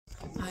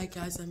Alright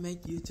guys, I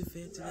make YouTube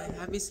video today.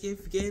 Happy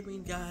Skip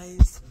Gaming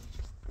guys.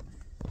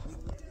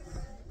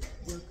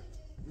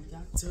 We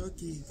got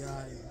turkey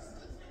guys.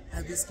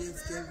 Happy Skip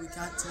Gaming, we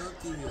got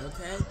turkey,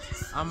 okay?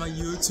 I'm a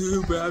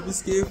YouTuber, Happy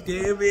Skip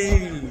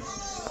Gaming.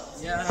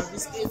 Yeah, Happy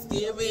Skip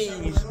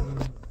Gaming.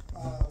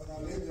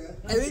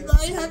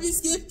 Everybody Happy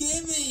Skip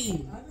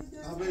Gaming.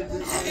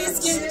 Happy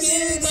Skip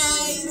Gaming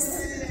guys.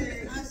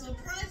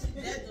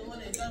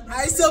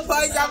 I'm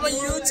surprised I'm a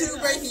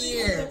YouTuber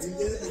here.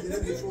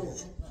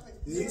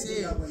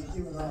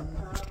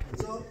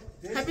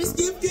 Happy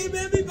Skip Game,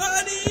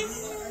 everybody!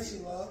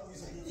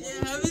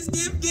 Yeah, happy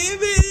Skip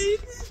Gaming!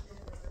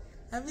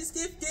 Happy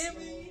Skip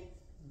Gaming!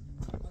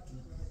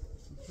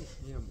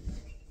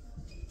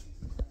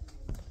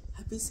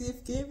 Happy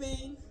Skip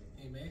Gaming!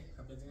 Hey man,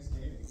 happy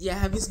Thanksgiving. Yeah,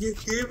 happy Skip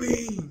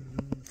Gaming!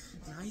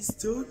 Nice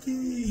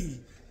turkey!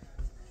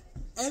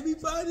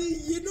 Everybody,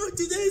 you know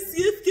today's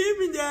Skip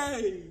Gaming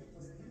Day!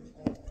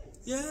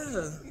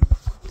 Yeah!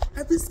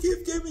 Happy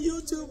Skip Gaming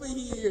YouTuber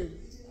here!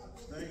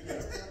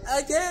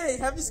 Okay,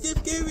 happy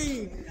Skip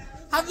Gaming!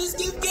 Happy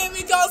Skip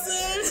Gaming,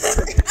 cousin!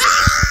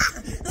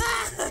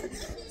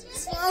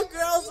 Small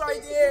girls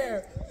right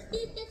there!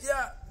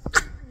 Yeah!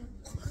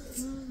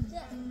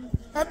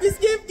 Happy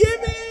Skip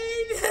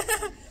Gaming!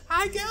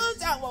 Hi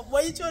girls!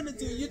 What are you trying to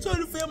do? You trying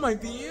to film my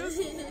beard?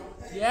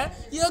 Yeah?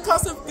 You know,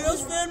 cause some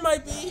girls film my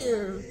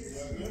beard!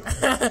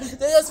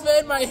 They just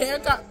filmed my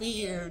haircut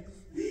beard!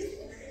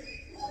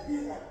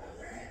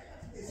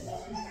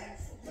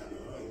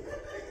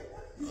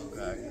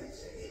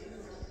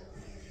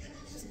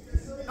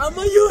 I'm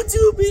a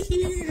YouTuber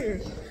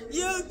here.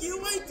 Yo,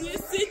 you right there.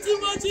 Sit too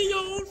much in your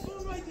own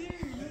phone right there.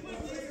 You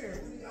right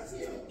there.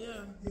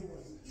 Yeah.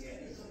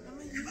 I'm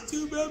a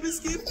YouTuber. I'm a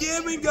Skip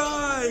Gaming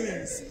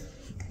guys.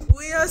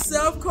 We are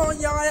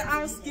self-cognac.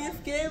 I'm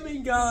Skip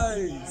Gaming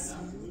guys.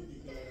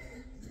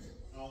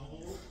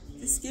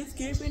 The Skip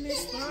Gaming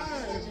is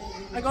fun.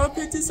 I gotta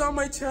put this on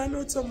my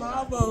channel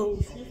tomorrow.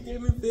 Skip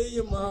Gaming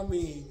video,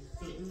 mommy.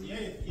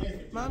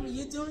 Mommy,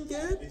 you doing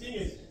good?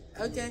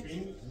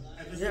 Okay.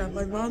 Yeah,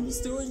 my mom is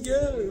doing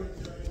good.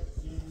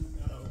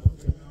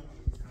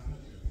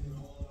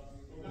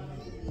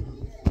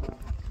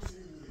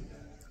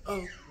 Oh. I'm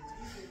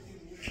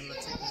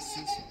gonna take the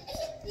sushi.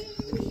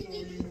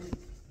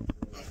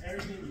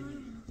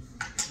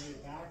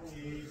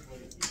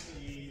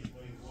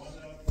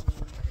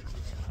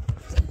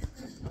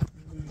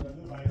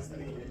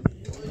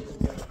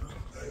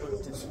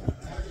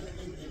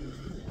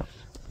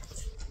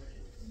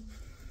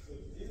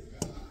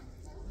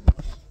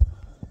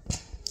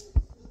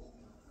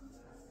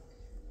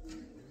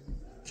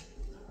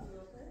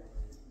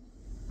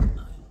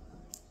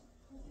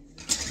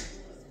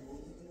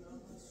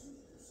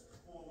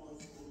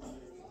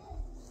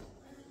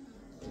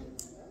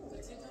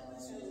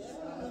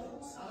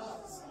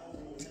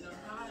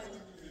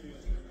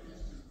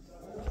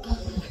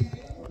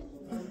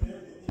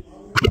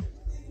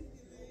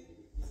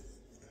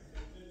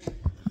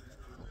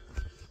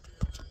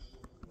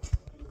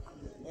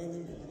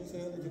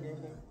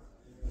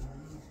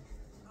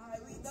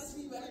 Alright, wait, that's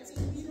me back to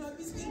you.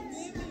 Happy Skip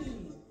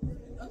Gaming.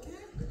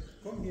 Okay?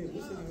 Come here,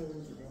 we're sitting here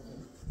with your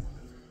girlfriend.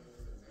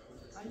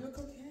 I look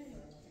okay.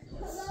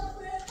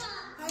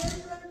 Hi,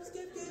 everybody,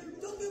 Skip Gaming.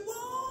 Don't get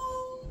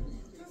wrong.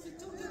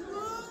 Don't get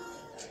wrong.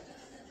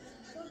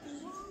 Don't get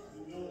wrong.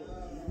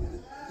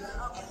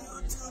 Yeah, I'm a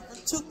YouTuber.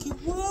 Took it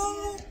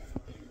wrong.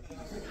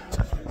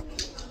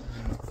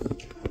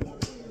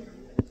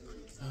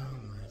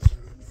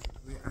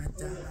 We're at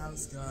the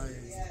house,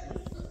 guys.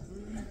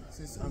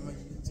 Since I'm a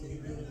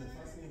YouTuber.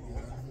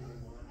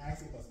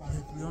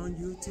 If you're on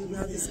YouTube,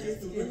 have this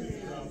Skip Gaming.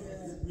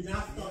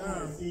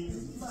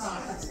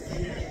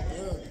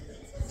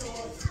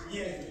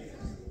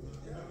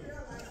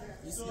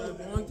 You see, I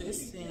want this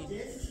thing.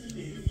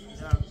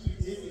 Yeah.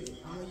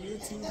 I'm a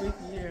YouTuber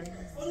here.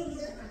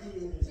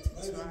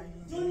 That's right.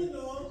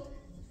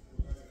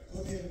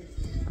 Okay.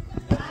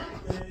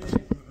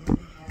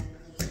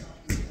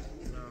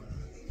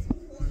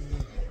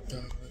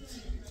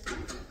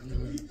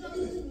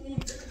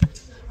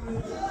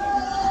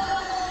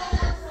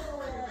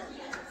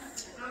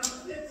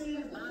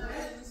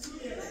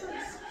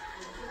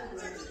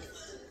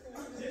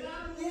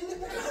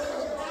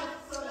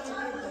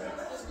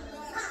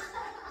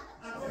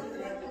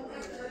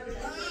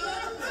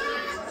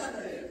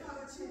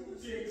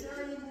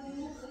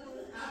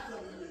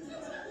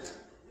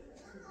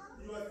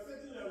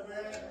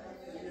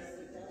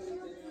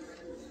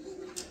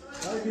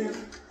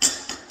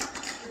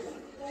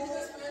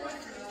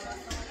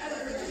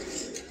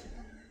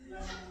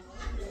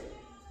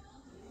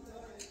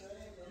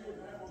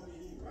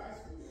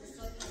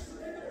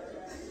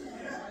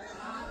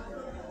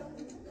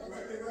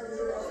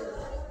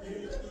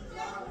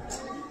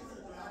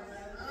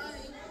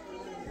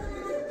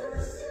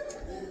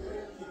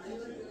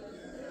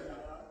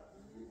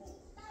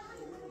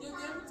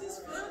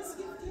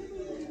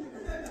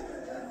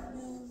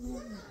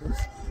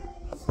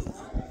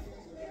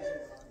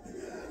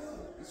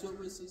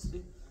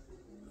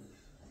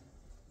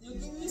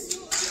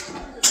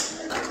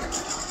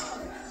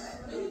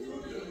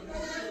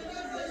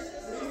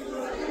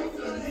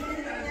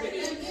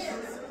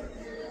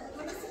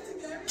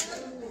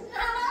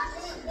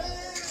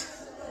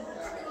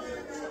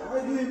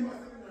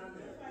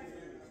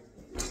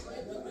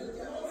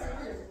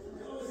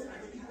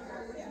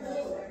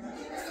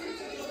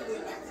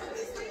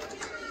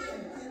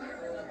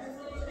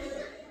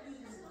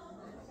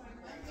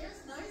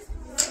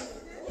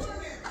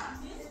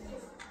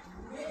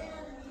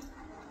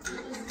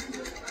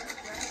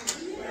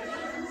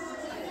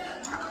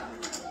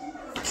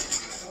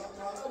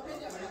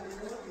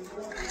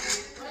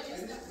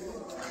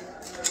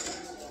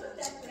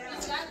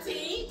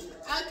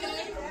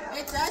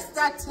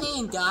 that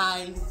thing,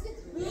 guys?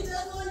 We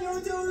just want you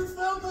to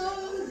film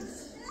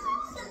us.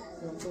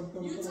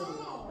 You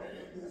tall.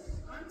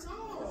 I'm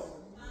tall.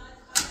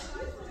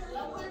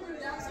 Y'all play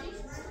with that team?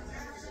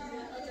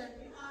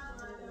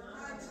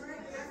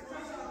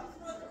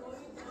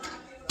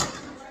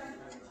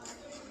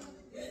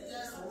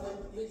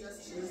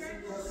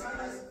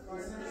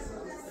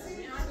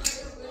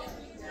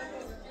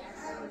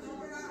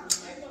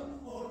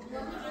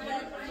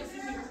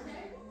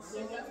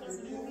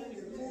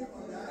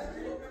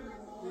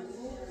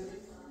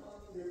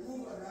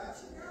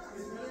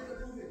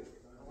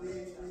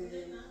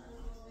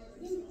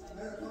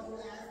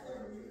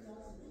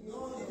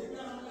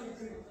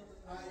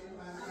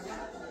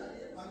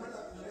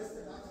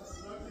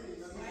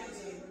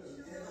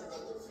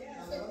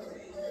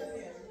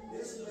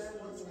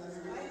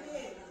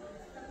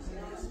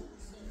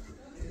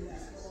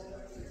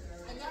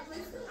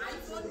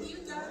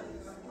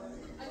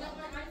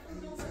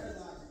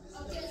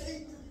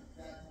 Okay.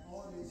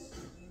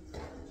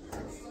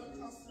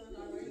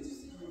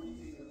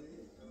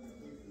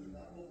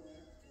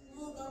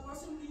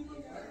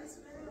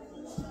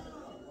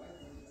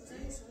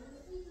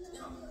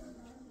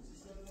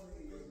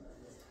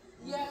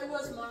 Yeah, it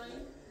was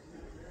mine.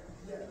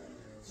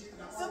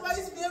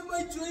 Somebody spilled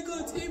my drink on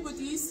the table.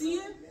 Do you see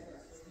it?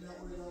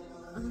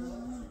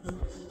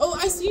 Oh,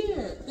 I see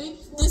it. They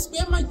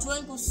spilled my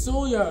drink with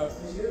soya.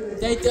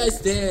 They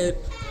just did.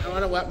 I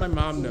want to let my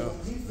mom know.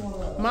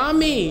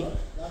 Mommy,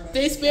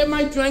 they spilled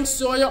my drink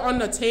soya on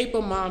the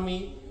table,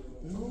 Mommy.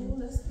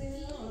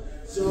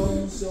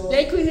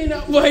 They clean it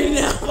up right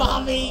now,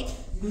 Mommy.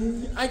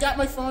 I got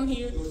my phone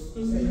here.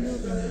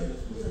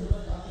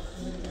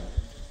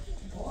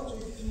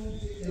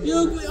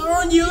 You're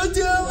on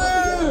YouTube.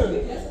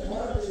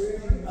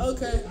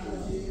 Okay.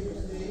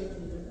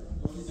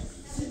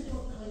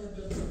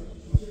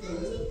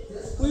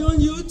 We're on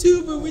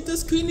YouTube and we're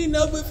just cleaning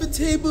up with the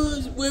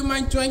table where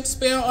my drink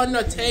spilled on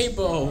the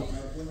table.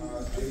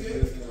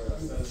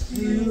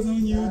 We're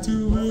on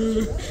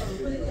YouTube.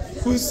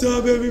 What's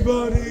up,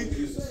 everybody?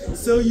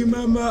 So you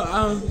remember,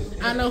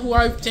 I know who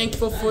I'm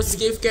thankful for.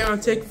 Skip Game. I'm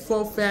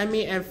thankful for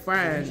family and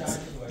friends.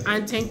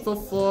 I'm thankful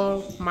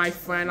for my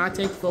friend. I'm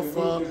thankful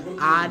for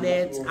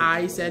Audit,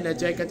 Ice, and the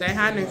Jacob. They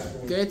had a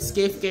good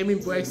Skip Gaming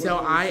break, so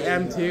I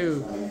am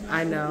too.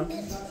 I know.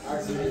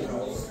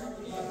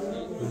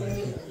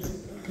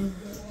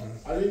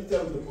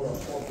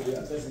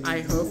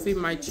 I hope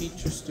my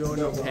teacher's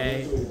doing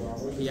okay.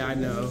 Yeah, I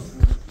know.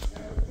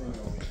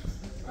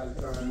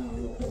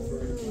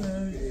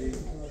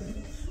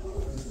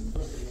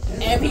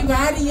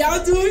 Everybody,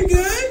 y'all doing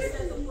good?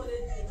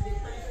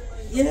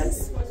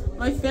 Yes,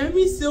 my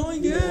family's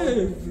doing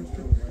good.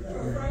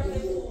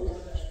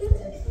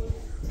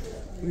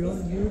 We're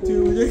on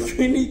YouTube with a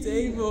cleaning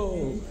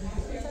table.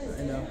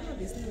 I know.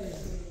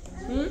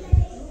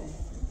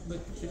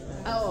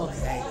 Oh,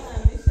 okay.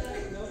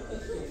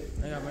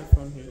 I got my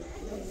phone here.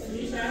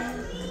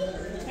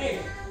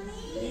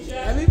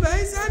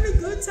 Everybody's having a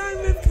good time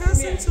with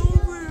cousins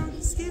over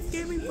on Skip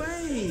Gaming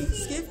Break.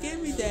 Skip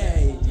Gaming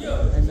Day.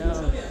 I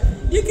know.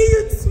 You get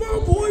your small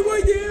boy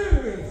right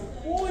there.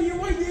 Boy, you're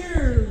right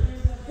there.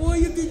 Boy,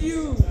 look at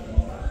you.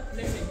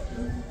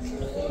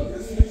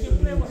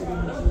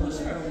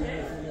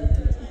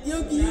 Yo,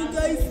 you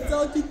guys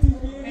talking to me?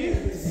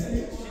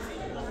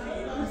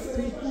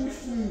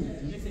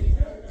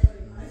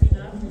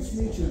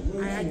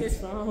 I had this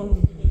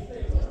phone.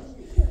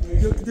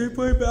 Yo, they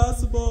play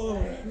basketball.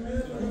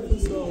 People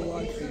still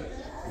watching.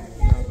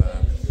 Not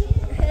bad.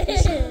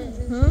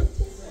 Huh?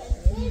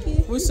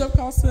 What's up,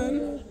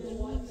 Carlson?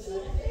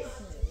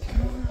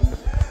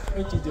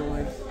 What you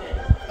doing?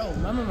 Oh,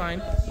 never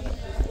mind.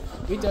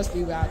 We just be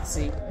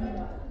relaxing.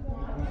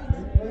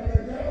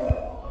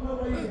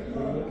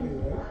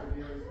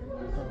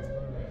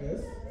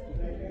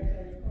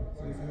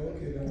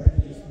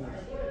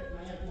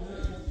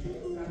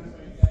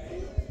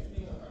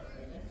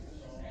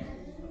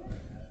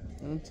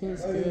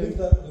 Everything's good.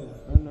 I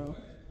don't know.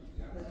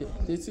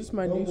 This is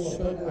my new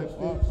shirt I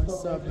bought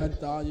myself at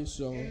Dollar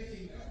Show. I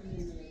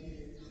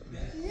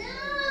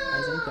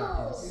think that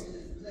is.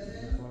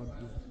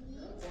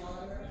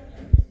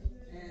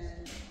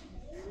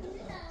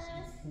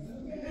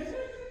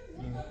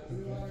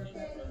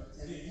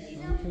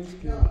 Everything's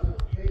good.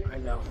 I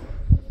know.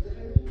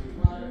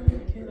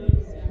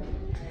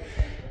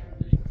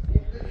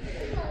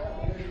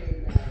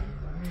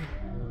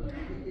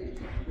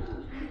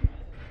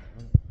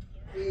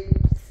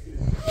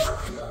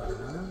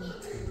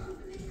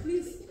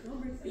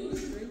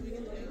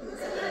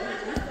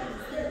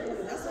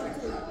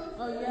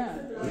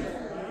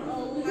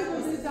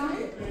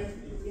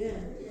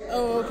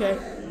 Oh, okay.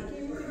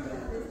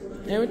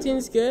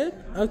 Everything's good?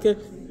 Okay.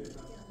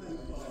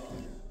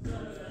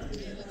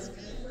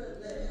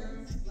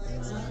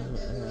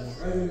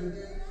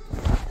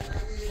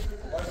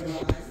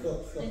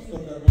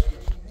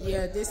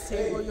 Yeah, this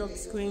table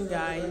looks clean,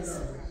 guys.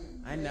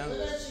 I know.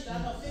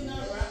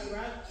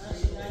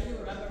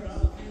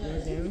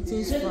 Yeah,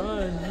 everything's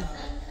fun.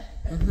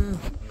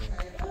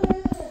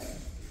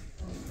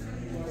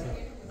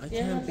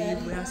 can't be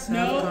where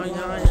No.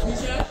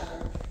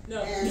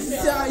 No.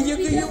 Yeah, you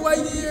can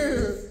right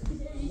there.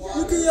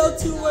 You can y'all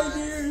two right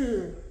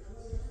there.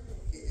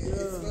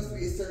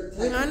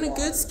 When I'm a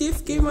good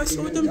skiff game, I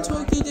showed them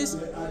Tuketys.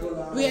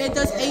 Where it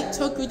does 8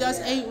 Tuketys, that's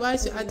 8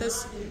 rice. I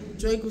just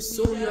drank with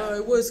soya.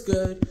 It was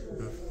good.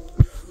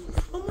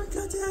 Oh my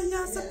god,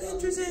 there are some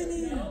pictures in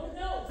here.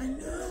 I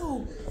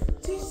know.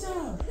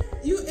 Tisha,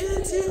 you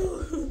in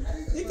too.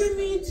 Look at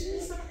me,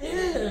 Tisha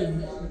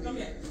in.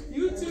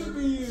 You too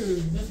be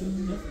you.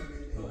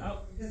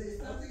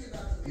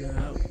 You're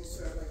out.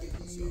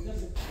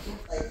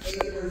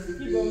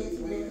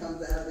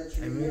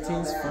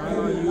 Everything's fine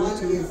on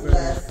YouTube, bro.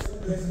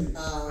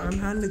 I'm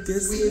having a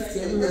good skiff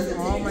game with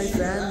all my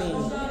family.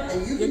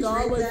 You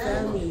got all my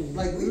family.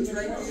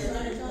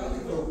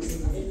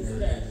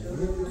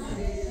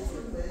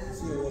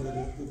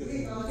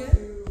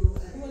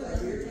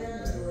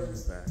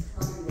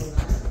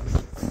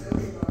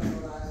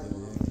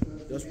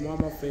 Just one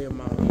more for your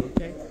mom,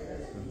 okay?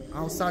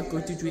 I'll start go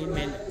to 3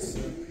 minutes.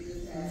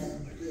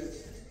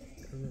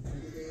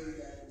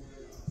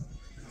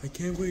 I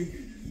can't wait.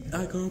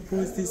 I can't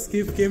post this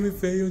skiff game and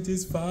fail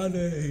this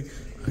Friday.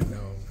 I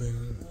know,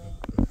 man.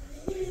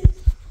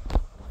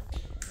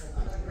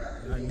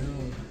 I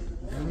know.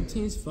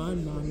 Everything's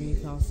fun, mommy,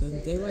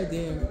 Carlson. They right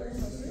there.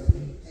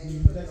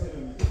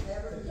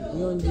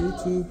 We're on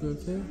YouTube,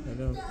 okay? I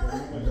know.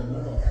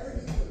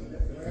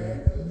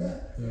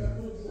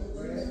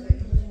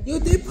 Yo,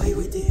 they play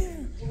right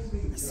there.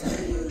 I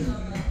see you.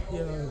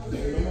 Yo.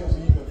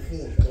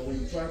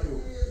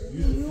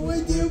 You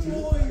right there,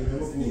 boy.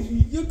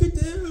 Look at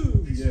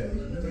them. Yeah.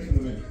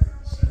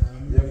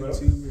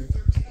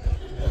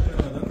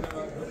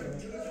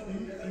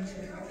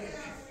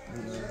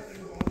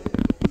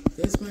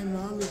 That's my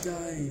mommy,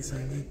 guys.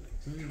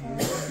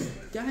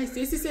 Guys,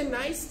 this is a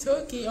nice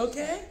turkey,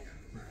 okay?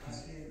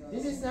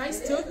 This is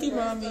nice turkey,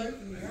 mommy.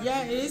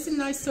 Yeah, it is a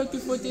nice turkey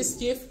for this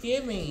gift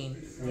giving.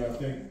 Yeah,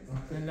 okay.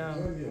 I know.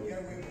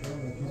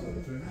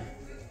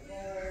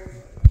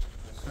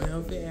 I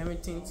hope that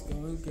everything's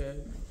going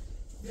good.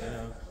 I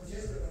know.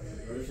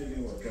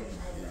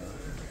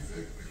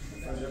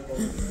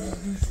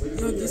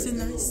 Yo, this is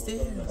nice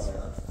stairs.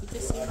 You can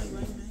see my right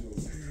hand.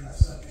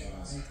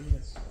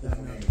 Right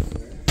there.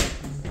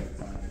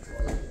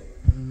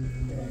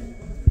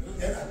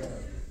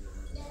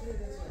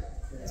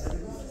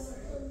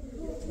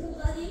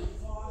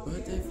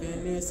 But the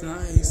family is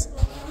nice.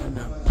 I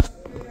know.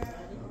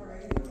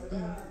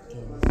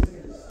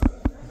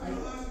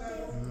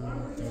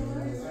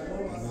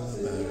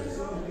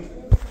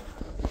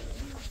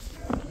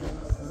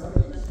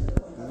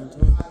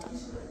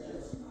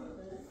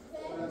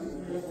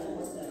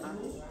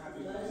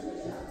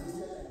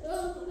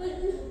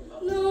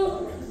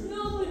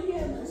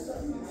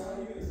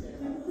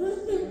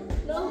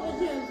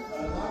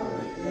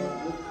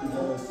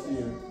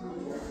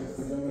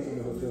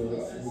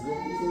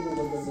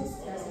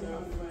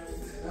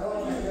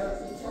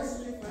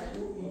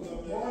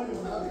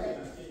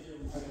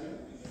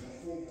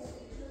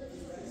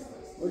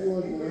 What do you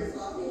want, man?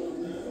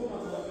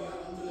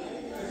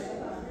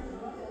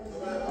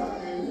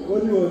 What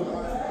do you want?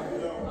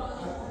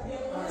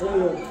 What do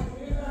you want?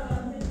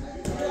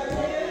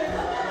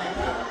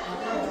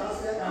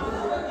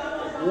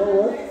 You want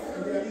what?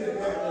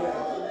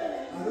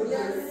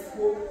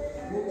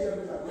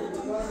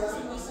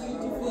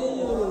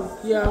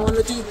 Yeah, I want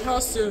to do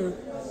pasta.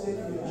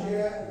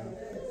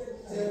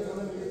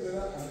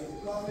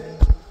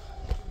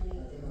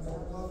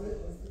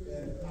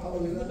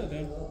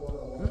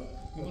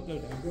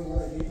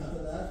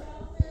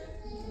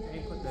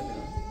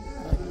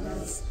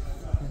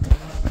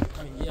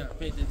 Yeah,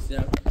 pay this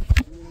down.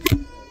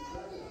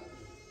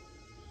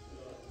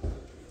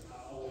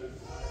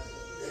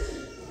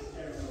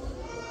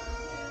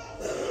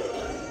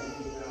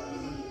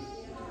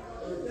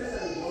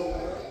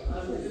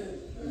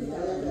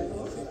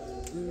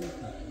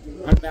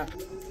 I'm back.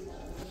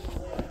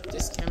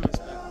 This camera's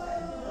back.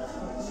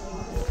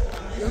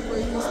 Look what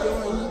he's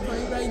doing. He's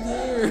playing right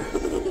there.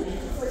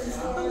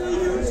 I'm on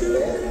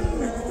YouTube.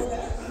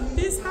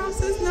 This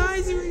house is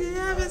nice. We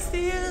have a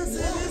stairs.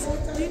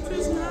 It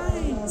was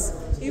nice.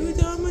 Even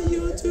though I'm a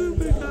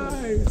YouTuber,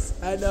 guys.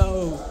 I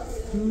know.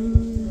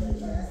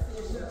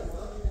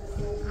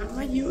 I'm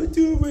a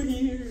YouTuber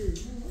here.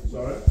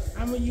 Sorry?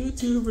 I'm a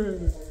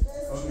YouTuber.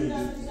 Okay,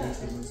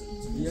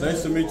 yeah.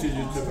 Nice to meet you,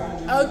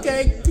 YouTuber.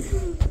 Okay.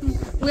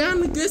 We're on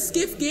the good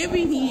gift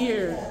giving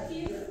here.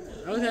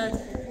 Okay.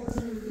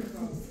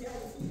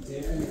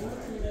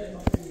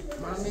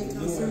 Mommy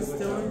Cousin's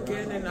doing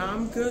good and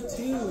I'm good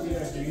too.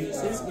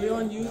 Since we're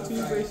on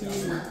YouTube right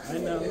here. I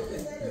know.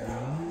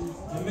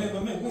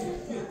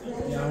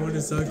 Yeah, I want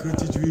to start good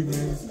to dream,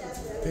 man.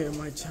 Pay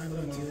my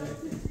channel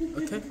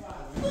good. Okay?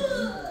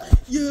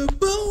 Yeah,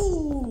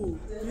 boo!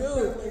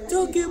 Yo,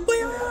 don't get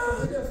weird!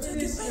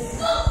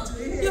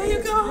 Yo, you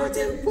go out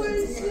and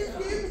play shit.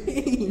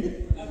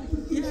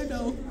 Yeah,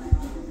 no.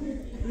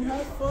 We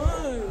had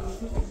fun.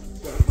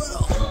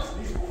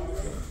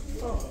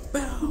 Bow.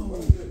 Bow.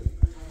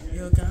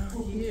 Yo,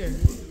 down here.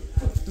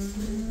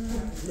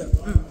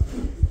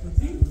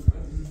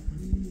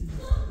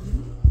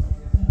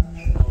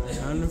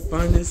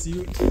 Funnest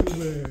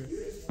YouTuber.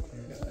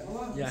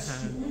 Yeah.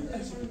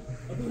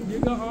 You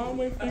got all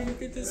my friends.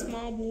 Look at this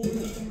small boy.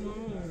 Come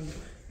on.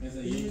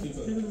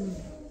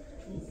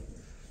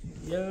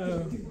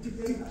 Yeah.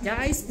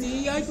 Guys,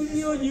 see, I could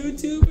be a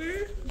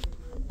YouTuber.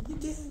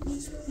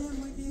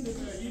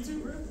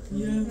 YouTuber?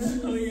 Yeah.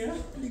 Oh yeah?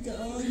 Look at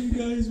all you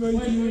guys right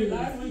Wait, here. you're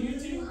live on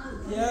YouTube?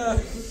 Yeah.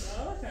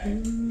 Oh, okay.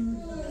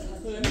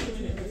 Well, let me come in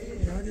here.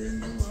 I didn't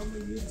know I'm a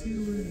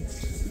YouTuber.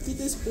 Look at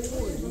this boy.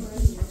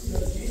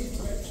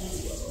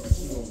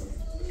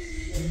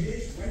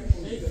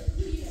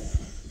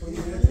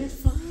 It's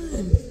fun.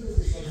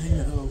 I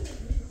know.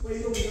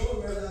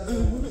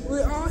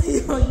 We're all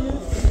here on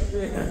YouTube.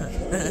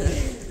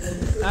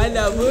 I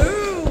know.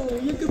 Woo!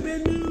 You can be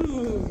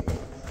new.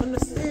 On the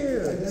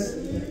stairs.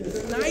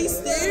 Nice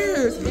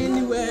stairs.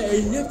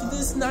 Anyway, look at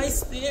this nice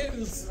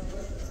stairs.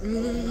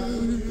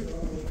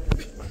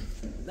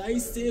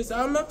 Nice stairs.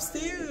 I'm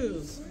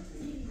upstairs.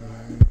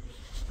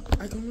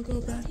 I'm gonna go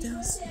back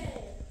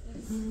downstairs.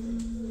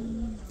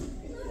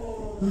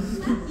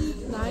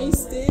 Nice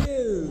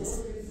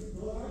stairs.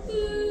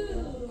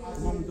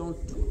 Mom, don't.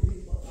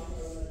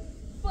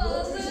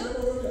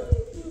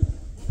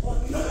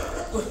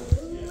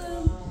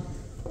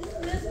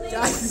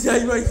 Guys,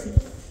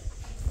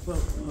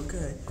 well,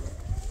 okay.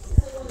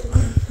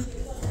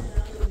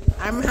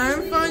 I'm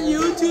having fun,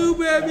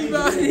 YouTuber,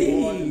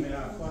 everybody.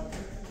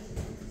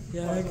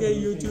 Yeah, okay,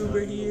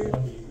 YouTuber here.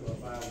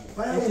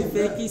 Auntie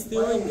Vicky's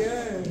doing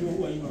good.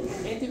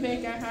 Auntie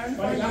Vicky, I'm having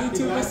fun,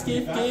 YouTuber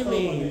gift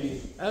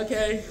giving.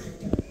 Okay.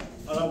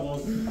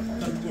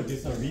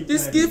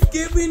 This gift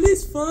giving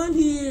is fun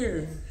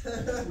here.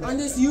 On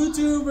this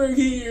YouTuber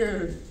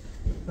here.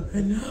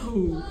 I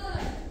know.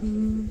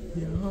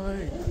 Yeah.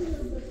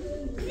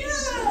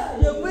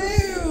 Yeah,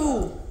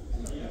 Boo!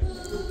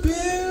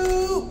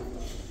 Boo!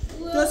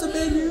 That's a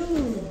big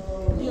news.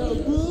 Yeah,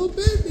 Boo,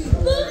 baby.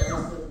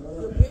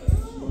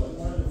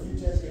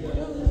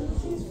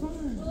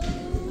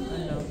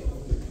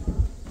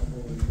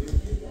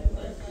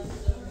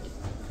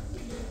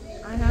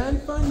 I had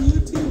fun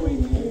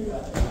YouTubing here.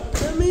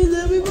 That means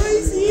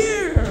everybody's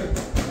here.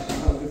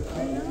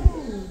 I know.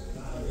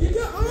 You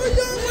got all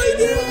y'all right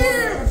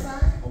there.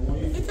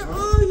 You got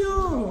all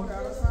y'all.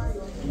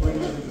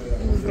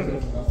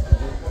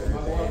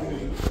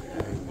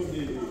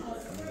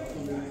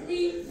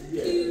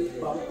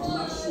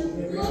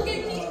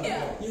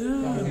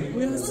 Yeah,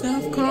 we are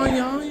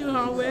self-calling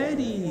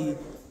already.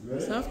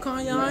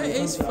 Self-calling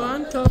is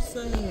fun,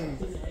 Thompson.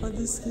 On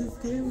this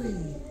gift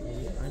giving.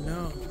 I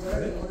know.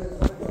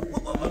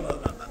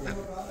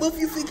 Move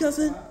your feet,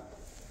 cousin.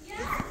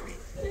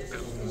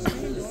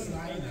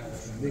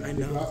 I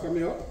know.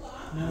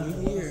 No,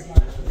 we're here.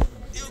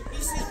 You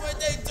see what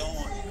they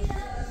doing?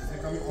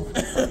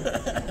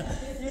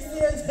 You see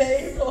a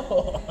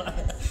table.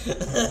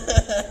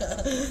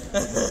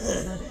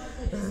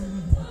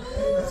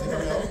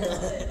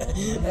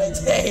 A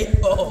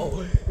table.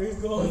 We're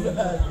going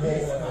back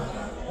there.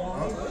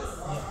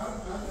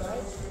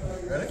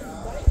 Ready?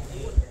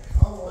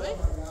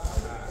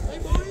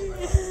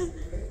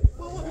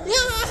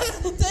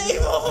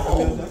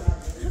 Table!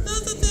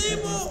 That's the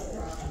table!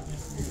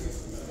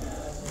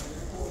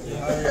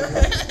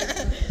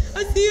 I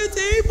see a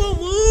table!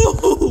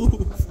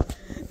 Move!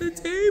 The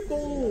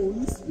table!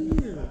 You see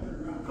it?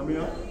 Coming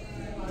up?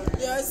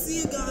 Yeah, I see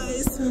it,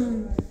 guys.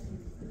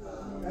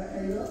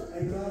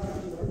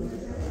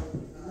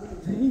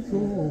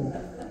 Table.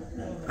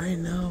 I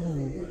know.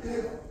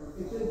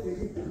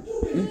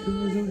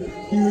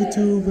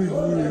 YouTuber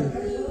here.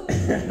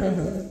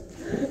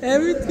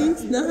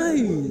 Everything's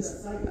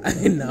nice.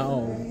 I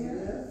know.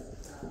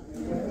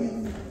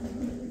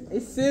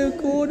 It's so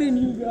cool than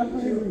you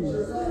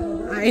guys.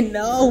 I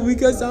know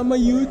because I'm a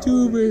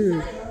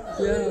YouTuber.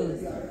 Yeah.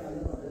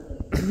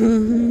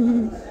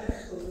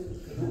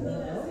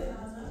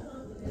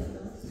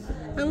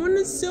 I want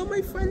to show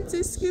my friends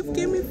this gift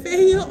give me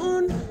video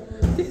on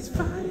this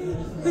Friday.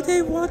 But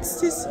they watch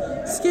this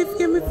gift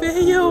give me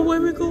video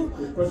when we go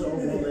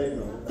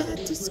back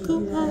to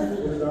school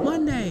on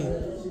Monday.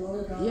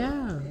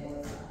 Yeah.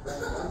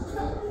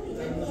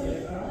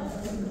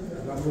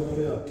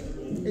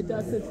 It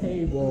does a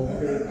table.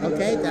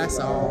 Okay, that's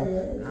all.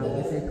 I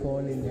wasn't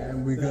calling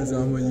them because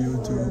I'm a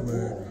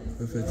YouTuber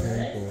with a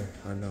table.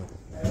 I know.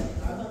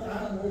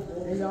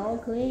 It's all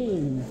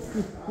clean.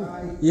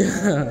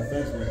 Yeah.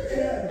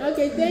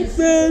 Okay, thanks,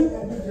 man.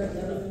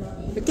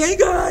 Okay,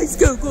 guys,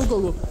 go.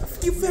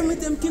 Keep filming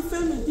them. Keep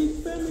filming.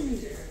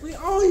 We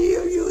all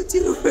here,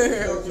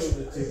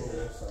 YouTubers.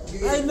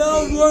 I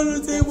know, we're on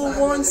the table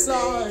one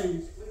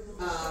side.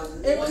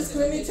 It was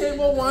cleaning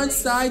table one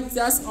side,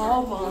 that's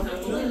all, mommy.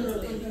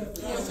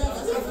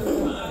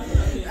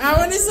 I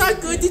want to start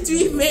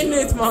 33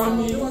 minutes,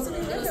 mommy.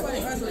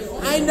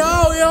 I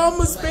know, it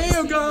almost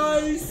failed,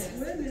 guys.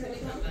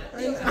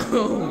 I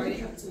know.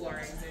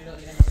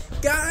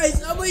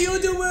 Guys, I'm a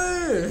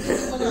YouTuber.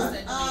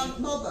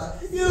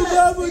 You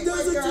Bubba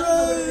does a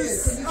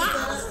dress.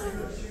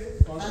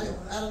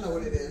 I don't know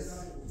what it is.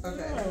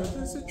 Okay. Oh,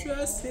 there's a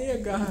dress here,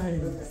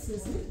 guys.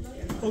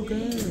 Okay,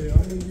 I'm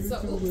a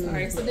YouTuber.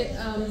 Alright, so they,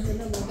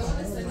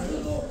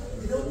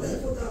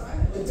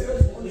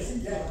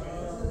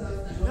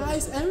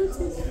 Guys,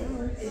 everything's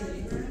fine.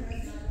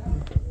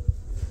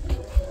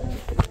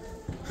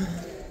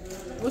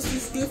 What's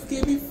this gift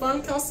giving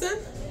fun, cousin?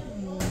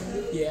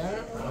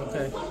 Yeah?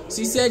 Okay.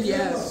 She said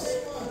yes.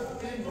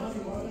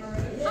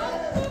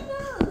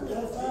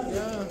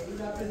 Yeah.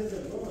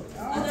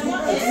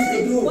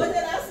 What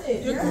did I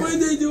say? Look what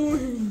they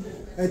doing.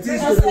 And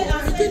teach I them. said,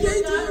 Look what they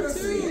doing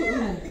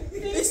too.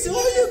 They saw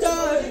you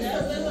guys.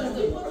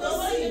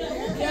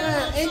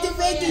 Yeah, and the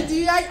Vicky, do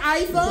you like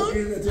iPhone?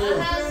 You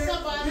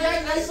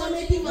like iPhone,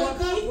 Vicky?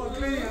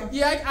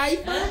 You like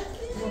iPhone?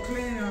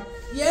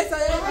 Yes, I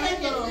have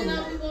iPhone.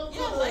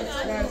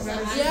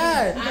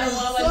 Yeah.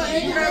 So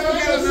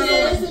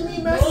everybody to me,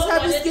 message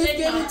happy gift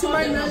giving to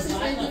my message,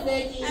 thank you,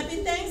 Vicky. Happy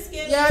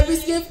Thanksgiving. Yeah, happy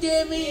gift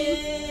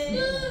giving.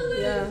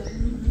 Yeah.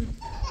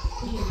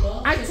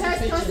 I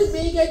text Cousin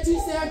Vega to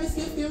say happy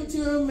gift giving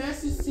to her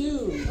message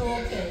too.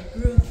 Okay.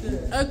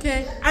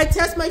 Okay. I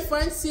text my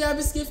friends to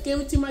happy gift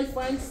giving to my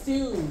friends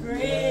too.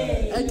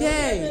 Great.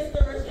 Okay.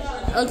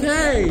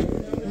 Okay.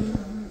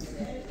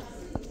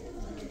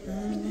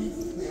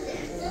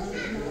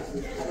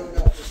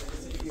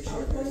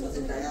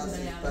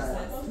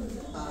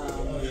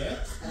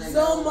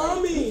 So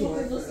mommy,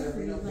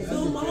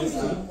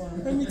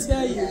 let me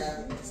tell you.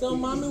 So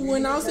mommy,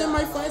 when I was in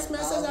my first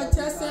message, I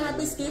texted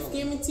happy gift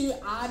giving to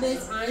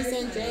Alex, Ice,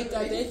 and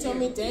Jacob. They told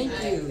me thank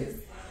you.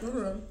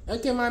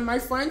 Okay, my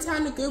friends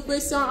had a good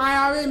wish, so I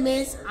already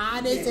missed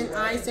Alex and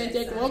Ice and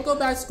Jacob. We'll go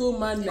back to school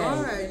Monday.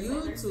 Alright,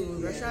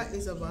 YouTube. Russia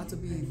is about to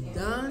be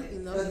done.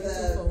 Enough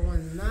YouTube for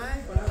one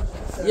night.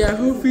 Yeah,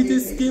 who feed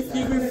this gift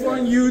giving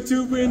fun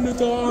YouTube in the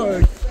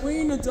dark? We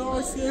in the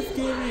dark gift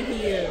giving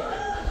here.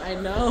 I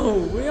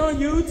know, we on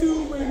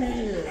YouTube in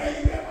here.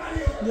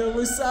 Yo,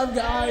 what's up,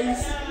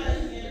 guys?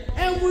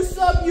 And what's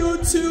up,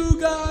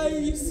 YouTube,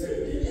 guys?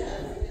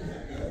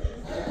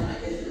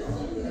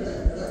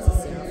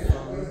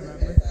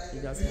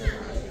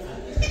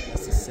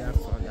 That's a cell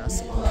phone,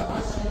 that's all.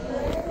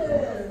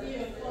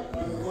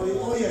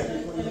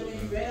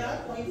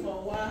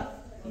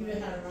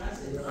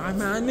 I'm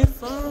having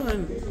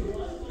fun.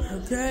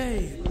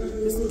 Okay,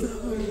 let's go.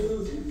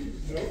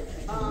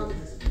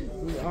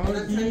 We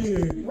are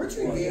here.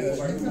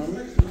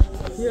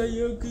 Yeah,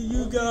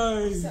 you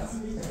guys.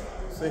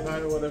 Say hi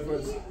or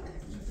whatever.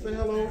 Say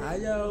hello.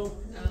 Hello.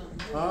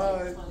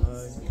 Hi.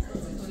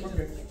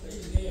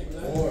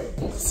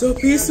 So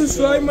please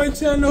subscribe my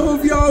channel.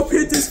 Hope y'all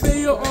put this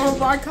video on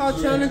Rock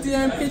Out channel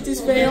and put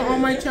this video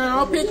on my channel.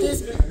 I'll put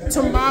this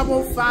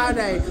tomorrow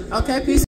Friday. Okay, peace.